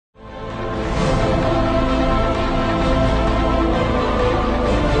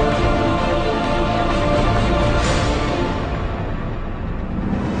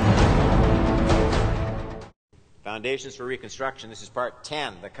Foundations for Reconstruction. This is part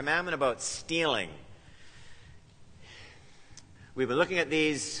 10, the commandment about stealing. We've been looking at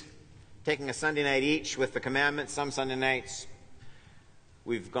these, taking a Sunday night each with the commandments. Some Sunday nights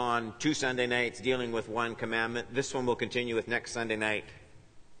we've gone 2 Sunday nights dealing with one commandment. This one will continue with next Sunday night.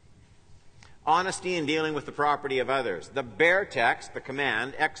 Honesty in dealing with the property of others. The bare text, the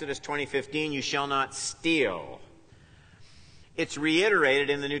command, Exodus 20:15, you shall not steal. It's reiterated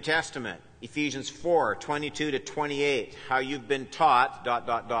in the New Testament. Ephesians 4:22 to 28, how you've been taught, ...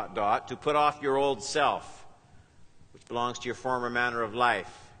 to put off your old self, which belongs to your former manner of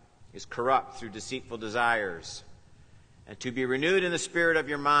life, is corrupt through deceitful desires, and to be renewed in the spirit of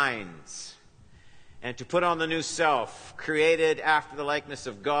your minds, and to put on the new self, created after the likeness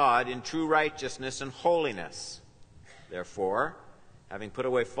of God in true righteousness and holiness. Therefore, having put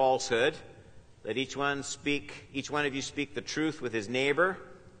away falsehood, let each one of you speak the truth with his neighbor.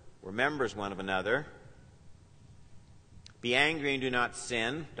 We're members one of another. Be angry and do not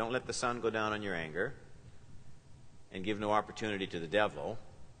sin. Don't let the sun go down on your anger. And give no opportunity to the devil.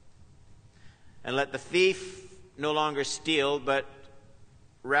 And let the thief no longer steal, but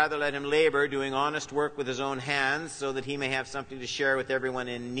rather let him labor, doing honest work with his own hands, so that he may have something to share with everyone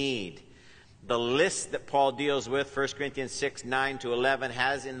in need. The list that Paul deals with, 1 Corinthians 6:9 to 11,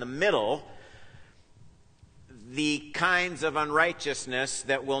 has in the middle the kinds of unrighteousness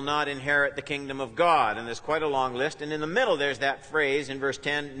that will not inherit the kingdom of God. And there's quite a long list. And in the middle there's that phrase in verse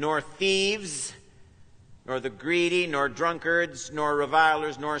 10, nor thieves, nor the greedy, nor drunkards, nor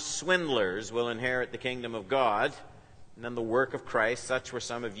revilers, nor swindlers will inherit the kingdom of God. And then the work of Christ, such were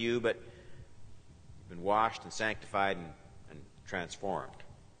some of you, but you've been washed and sanctified and transformed.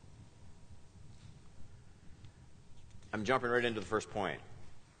 I'm jumping right into the first point.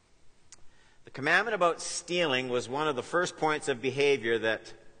 The commandment about stealing was one of the first points of behavior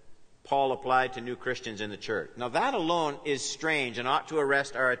that Paul applied to new Christians in the church. Now that alone is strange and ought to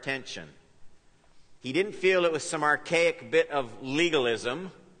arrest our attention. He didn't feel it was some archaic bit of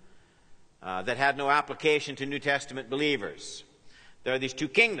legalism that had no application to New Testament believers. There are these two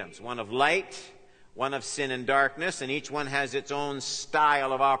kingdoms, one of light, one of sin and darkness, and each one has its own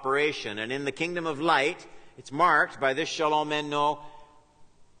style of operation. And in the kingdom of light, it's marked, by this shall all men know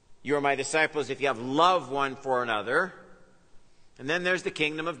you are my disciples if you have love one for another. And then there's the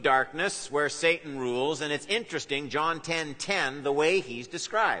kingdom of darkness where Satan rules. And it's interesting, John 10:10, the way he's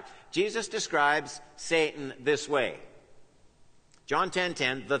described. Jesus describes Satan this way. John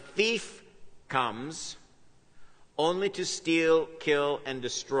 10:10, the thief comes only to steal, kill, and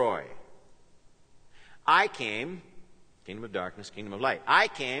destroy. I came, kingdom of darkness, kingdom of light. I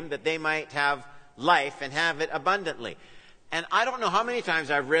came that they might have life and have it abundantly. And I don't know how many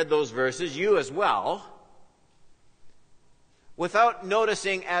times I've read those verses, you as well, without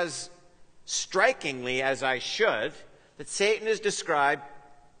noticing as strikingly as I should that Satan is described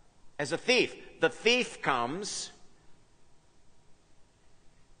as a thief. The thief comes,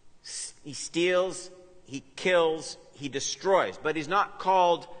 he steals, he kills, he destroys. But he's not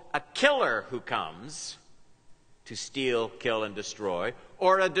called a killer who comes to steal, kill, and destroy,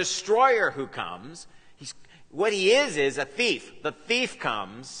 or a destroyer who comes. What he is a thief. The thief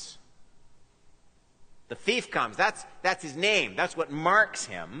comes. The thief comes. That's his name. That's what marks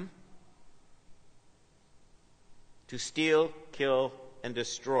him. To steal, kill, and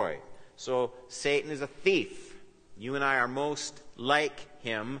destroy. So Satan is a thief. You and I are most like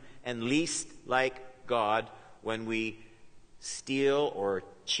him and least like God when we steal or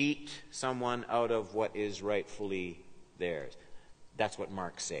cheat someone out of what is rightfully theirs. That's what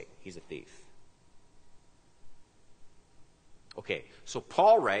marks Satan. He's a thief. Okay, so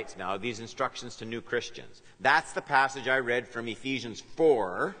Paul writes now these instructions to new Christians. That's the passage I read from Ephesians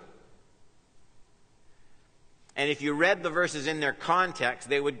 4. And if you read the verses in their context,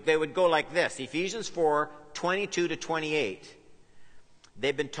 they would go like this. Ephesians 4:22 to 28.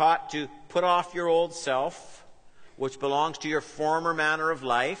 They've been taught to put off your old self, which belongs to your former manner of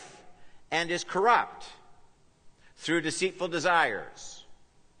life, and is corrupt through deceitful desires.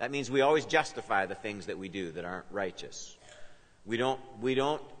 That means we always justify the things that we do that aren't righteous. We don't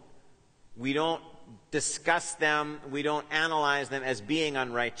discuss them, we don't analyze them as being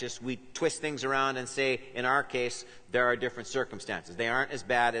unrighteous. We twist things around and say, in our case, there are different circumstances. They aren't as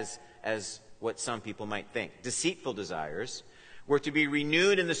bad as what some people might think. Deceitful desires. We're to be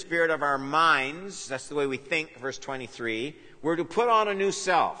renewed in the spirit of our minds. That's the way we think, verse 23. We're to put on a new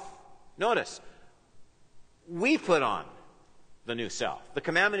self. Notice, we put on the new self. The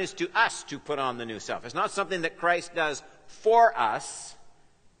commandment is to us to put on the new self. It's not something that Christ does for us.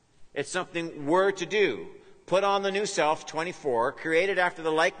 It's something we're to do. Put on the new self, 24, created after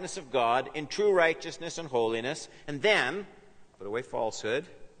the likeness of God in true righteousness and holiness. And then, put away falsehood,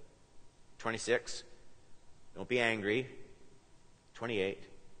 26. Don't be angry, 28.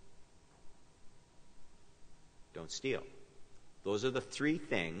 Don't steal. Those are the three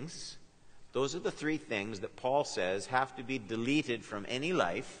things. Those are the three things that Paul says have to be deleted from any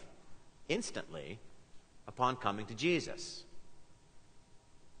life instantly upon coming to Jesus.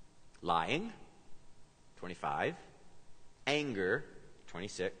 Lying, 25. Anger,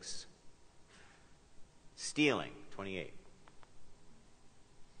 26. Stealing, 28.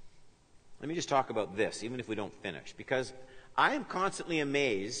 Let me just talk about this, even if we don't finish, because I am constantly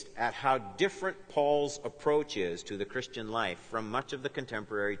amazed at how different Paul's approach is to the Christian life from much of the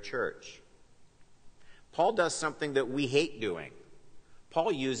contemporary church. Paul does something that we hate doing.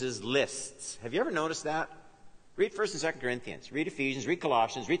 Paul uses lists. Have you ever noticed that? Read 1st and 2nd Corinthians. Read Ephesians. Read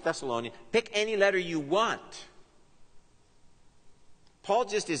Colossians. Read Thessalonians. Pick any letter you want. Paul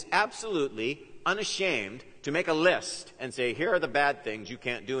just is absolutely unashamed to make a list and say, here are the bad things you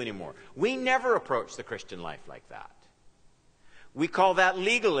can't do anymore. We never approach the Christian life like that. We call that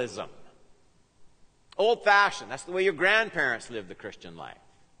legalism. Old-fashioned. That's the way your grandparents lived the Christian life.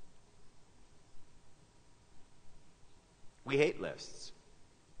 We hate lists.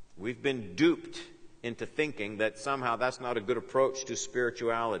 We've been duped into thinking that somehow that's not a good approach to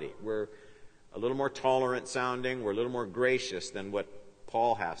spirituality. We're a little more tolerant sounding. We're a little more gracious than what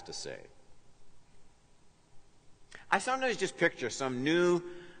Paul has to say. I sometimes just picture some new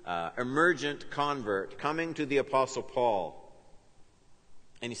emergent convert coming to the Apostle Paul.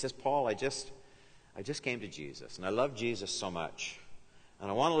 And he says, Paul, I just came to Jesus, and I love Jesus so much. And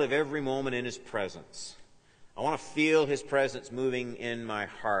I want to live every moment in his presence. I want to feel his presence moving in my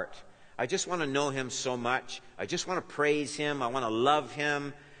heart. I just want to know him so much. I just want to praise him. I want to love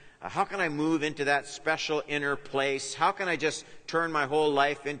him. How can I move into that special inner place? How can I just turn my whole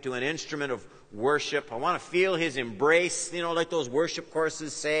life into an instrument of worship? I want to feel his embrace, like those worship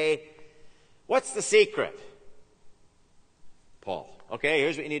courses say. What's the secret? Paul, okay,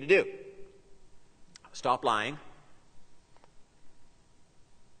 here's what you need to do. Stop lying.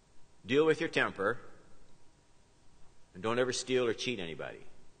 Deal with your temper. And don't ever steal or cheat anybody.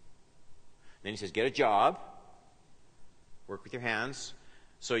 Then he says, get a job. Work with your hands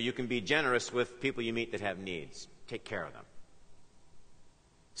so you can be generous with people you meet that have needs. Take care of them.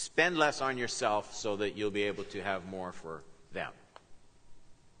 Spend less on yourself so that you'll be able to have more for them.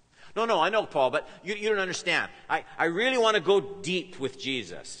 No, I know, Paul, but you don't understand. I really want to go deep with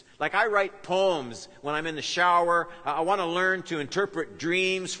Jesus. Like I write poems when I'm in the shower. I want to learn to interpret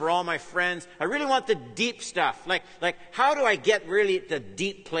dreams for all my friends. I really want the deep stuff. Like how do I get really at the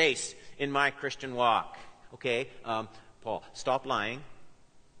deep place in my Christian walk? Okay, Paul, stop lying.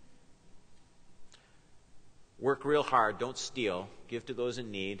 Work real hard. Don't steal. Give to those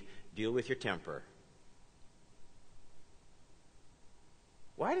in need. Deal with your temper.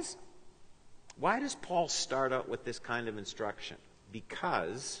 Why does Paul start out with this kind of instruction?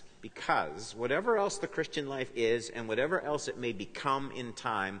 Because whatever else the Christian life is and whatever else it may become in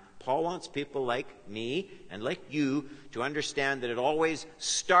time, Paul wants people like me and like you to understand that it always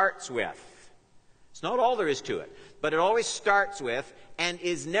starts with. It's not all there is to it, but it always starts with and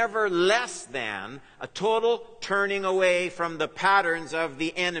is never less than a total turning away from the patterns of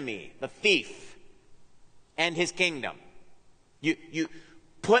the enemy, the thief, and his kingdom. You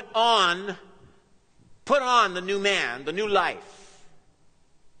put on the new man, the new life.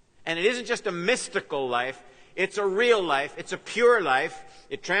 And it isn't just a mystical life, it's a real life, it's a pure life.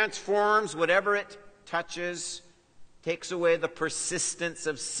 It transforms whatever it touches, takes away the persistence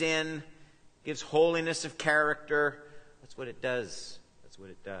of sin, gives holiness of character. That's what it does. That's what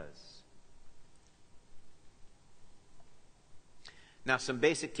it does. Now, some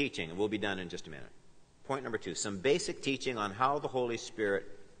basic teaching, and we'll be done in just a minute. Point number 2, some basic teaching on how does the Holy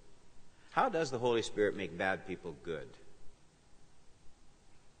Spirit make bad people good?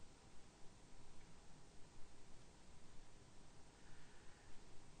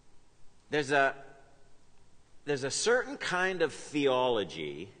 There's a certain kind of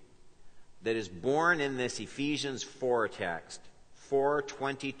theology that is born in this Ephesians 4 text,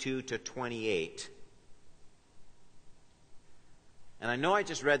 4:22 to 28. And I know I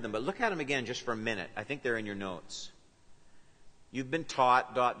just read them, but look at them again just for a minute. I think they're in your notes. You've been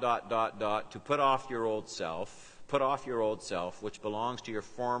taught, ... to put off your old self, which belongs to your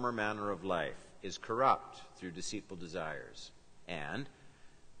former manner of life, is corrupt through deceitful desires, and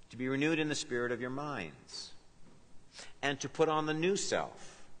to be renewed in the spirit of your minds, and to put on the new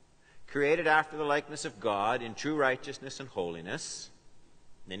self, created after the likeness of God in true righteousness and holiness.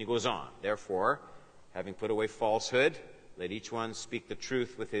 And then he goes on, therefore, Having put away falsehood, let each one speak the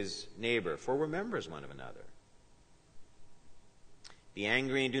truth with his neighbor, for we're members one of another. Be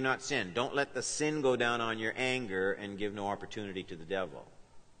angry and do not sin. Don't let the sin go down on your anger and give no opportunity to the devil.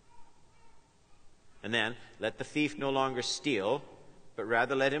 And then, let the thief no longer steal, but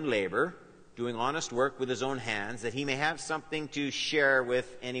rather let him labor, doing honest work with his own hands, that he may have something to share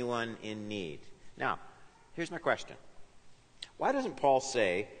with anyone in need. Now, here's my question. Why doesn't Paul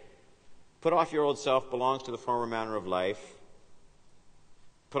say, put off your old self, belongs to the former manner of life,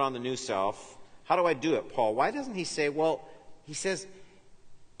 put on the new self? How do I do it, Paul? Why doesn't he say, well, he says,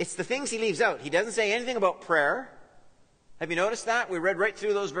 it's the things he leaves out. He doesn't say anything about prayer. Have you noticed that? We read right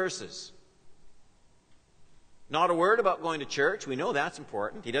through those verses. Not a word about going to church. We know that's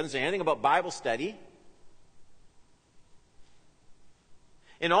important. He doesn't say anything about Bible study.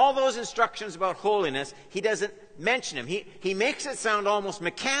 In all those instructions about holiness, he doesn't mention him. He makes it sound almost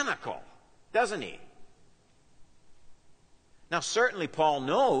mechanical, doesn't he? Now, certainly Paul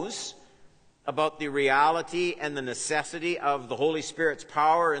knows about the reality and the necessity of the Holy Spirit's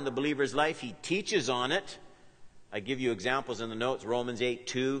power in the believer's life. He teaches on it. I give you examples in the notes. Romans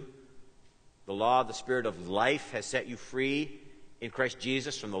 8:2. The law of the Spirit of life has set you free in Christ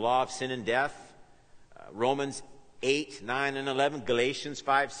Jesus from the law of sin and death. Romans 8, 9, and 11. Galatians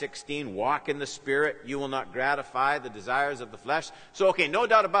 5:16. Walk in the Spirit. You will not gratify the desires of the flesh. So, okay, no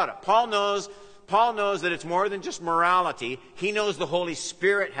doubt about it. Paul knows that it's more than just morality. He knows the Holy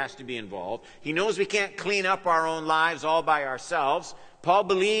Spirit has to be involved. He knows we can't clean up our own lives all by ourselves. Paul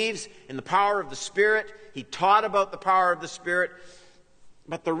believes in the power of the Spirit. He taught about the power of the Spirit.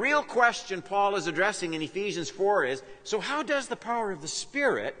 But the real question Paul is addressing in Ephesians 4 is, so how does the power of the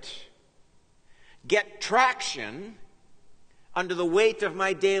Spirit get traction under the weight of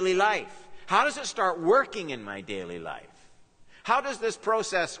my daily life? How does it start working in my daily life? How does this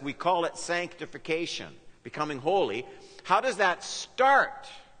process, we call it sanctification, becoming holy, how does that start?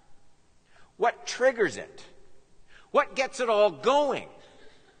 What triggers it? What gets it all going?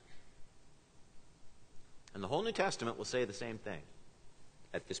 And the whole New Testament will say the same thing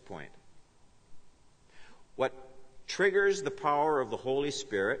at this point. What triggers the power of the Holy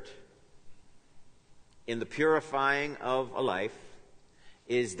Spirit in the purifying of a life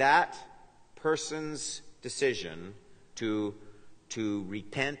is that person's decision to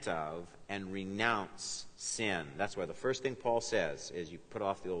repent of and renounce sin. That's why the first thing Paul says is you put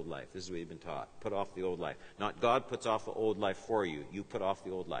off the old life. This is what you've been taught. Put off the old life. Not God puts off the old life for you. You put off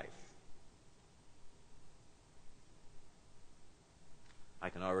the old life. I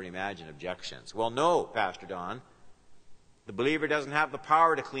can already imagine objections. Well, no, Pastor Don. The believer doesn't have the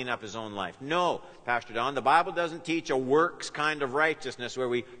power to clean up his own life. No, Pastor Don, the Bible doesn't teach a works kind of righteousness where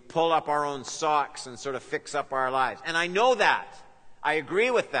we pull up our own socks and sort of fix up our lives. And I know that. I agree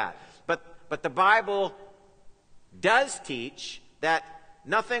with that. But the Bible does teach that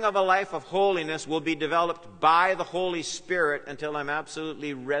nothing of a life of holiness will be developed by the Holy Spirit until I'm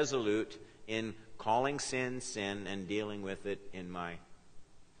absolutely resolute in calling sin, sin, and dealing with it in my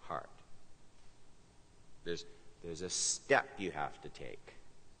heart. There's a step you have to take.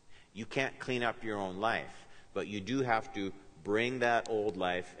 You can't clean up your own life, but you do have to bring that old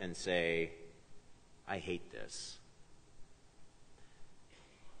life and say, I hate this.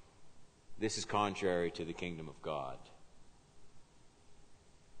 This is contrary to the kingdom of God.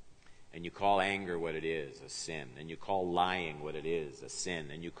 And you call anger what it is, a sin. And you call lying what it is, a sin.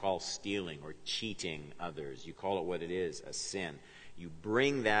 And you call stealing or cheating others, you call it what it is, a sin. You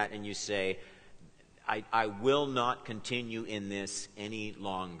bring that and you say, I will not continue in this any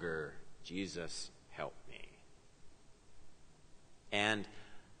longer. Jesus, help me. And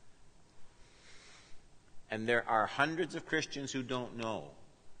there are hundreds of Christians who don't know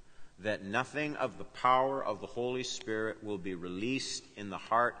that nothing of the power of the Holy Spirit will be released in the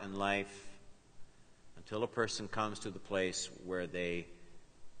heart and life until a person comes to the place where they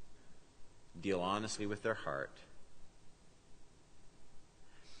deal honestly with their heart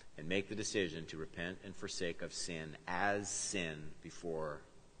and make the decision to repent and forsake of sin as sin before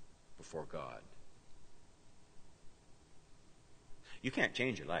God. You can't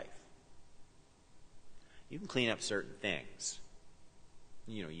change your life. You can clean up certain things.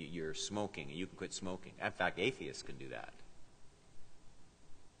 You know, you're smoking, and you can quit smoking. In fact, atheists can do that.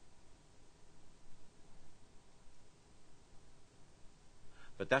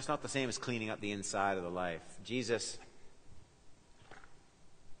 But that's not the same as cleaning up the inside of the life. Jesus,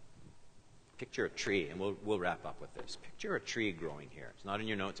 picture a tree, and we'll wrap up with this. Picture a tree growing here. It's not in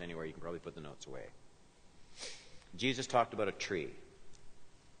your notes anywhere. You can probably put the notes away. Jesus talked about a tree.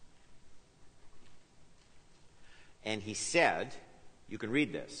 And he said, you can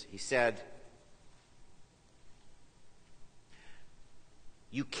read this. He said,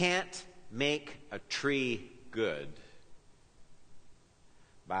 You can't make a tree good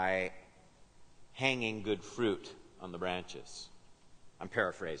by hanging good fruit on the branches. I'm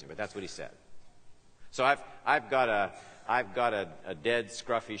paraphrasing, but that's what he said. So I've got a dead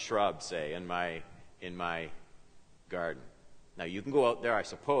scruffy shrub, say, in my garden. Now you can go out there, I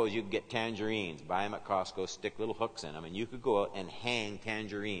suppose you can get tangerines, buy them at Costco, stick little hooks in them, and you could go out and hang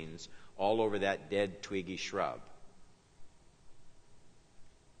tangerines all over that dead twiggy shrub.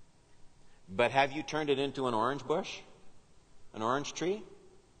 But have you turned it into an orange bush? An orange tree?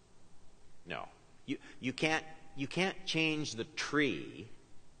 No. You can't change the tree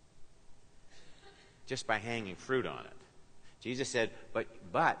just by hanging fruit on it. Jesus said,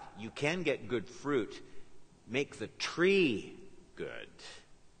 but you can get good fruit. Make the tree good.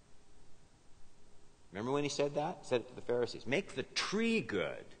 Remember when he said that? He said it to the Pharisees. Make the tree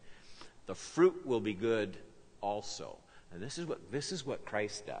good. The fruit will be good also. And this is what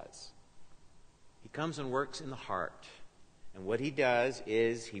Christ does. He comes and works in the heart. And what he does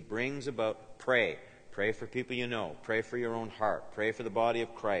is he brings about pray. Pray for people you know. Pray for your own heart. Pray for the body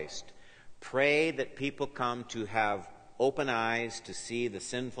of Christ. Pray that people come to have open eyes to see the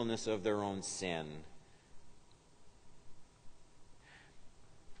sinfulness of their own sin.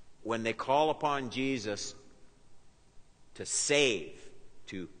 When they call upon Jesus to save,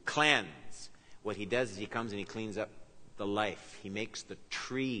 to cleanse, what he does is he comes and he cleans up the life. He makes the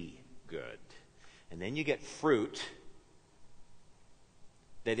tree good. And then you get fruit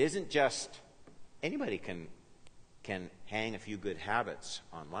that isn't just anybody can hang a few good habits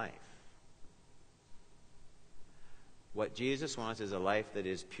on life. What Jesus wants is a life that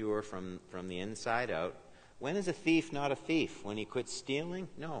is pure from the inside out. When is a thief not a thief? When he quits stealing?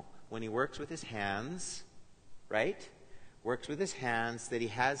 No. When he works with his hands, right? Works with his hands that he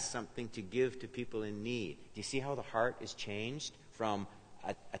has something to give to people in need. Do you see how the heart is changed from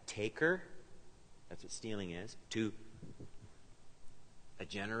a taker, that's what stealing is, to a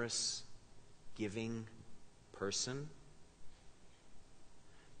generous, giving person?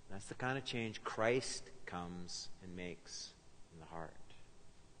 That's the kind of change Christ comes and makes in the heart.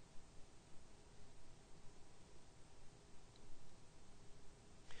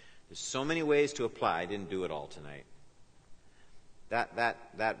 There's so many ways to apply. I didn't do it all tonight.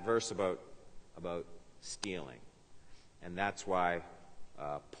 That verse about stealing, and that's why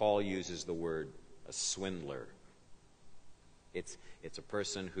Paul uses the word a swindler. It's a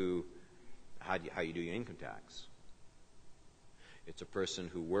person who, how you do your income tax. It's a person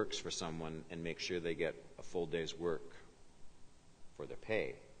who works for someone and makes sure they get a full day's work for their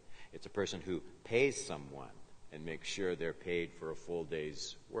pay. It's a person who pays someone and makes sure they're paid for a full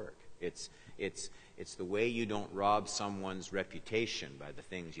day's work. It's the way you don't rob someone's reputation by the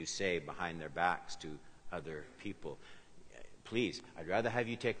things you say behind their backs to other people. Please, I'd rather have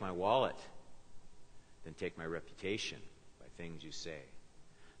you take my wallet than take my reputation by things you say.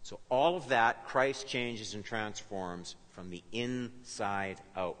 So all of that, Christ changes and transforms from the inside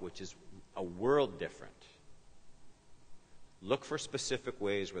out, which is a world different. Look for specific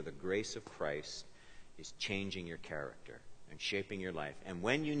ways where the grace of Christ is changing your character and shaping your life. And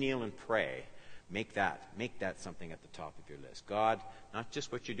when you kneel and pray, make that something at the top of your list. God, not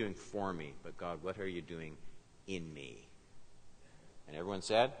just what you're doing for me, but God, what are you doing in me? And everyone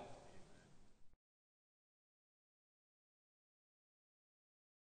said?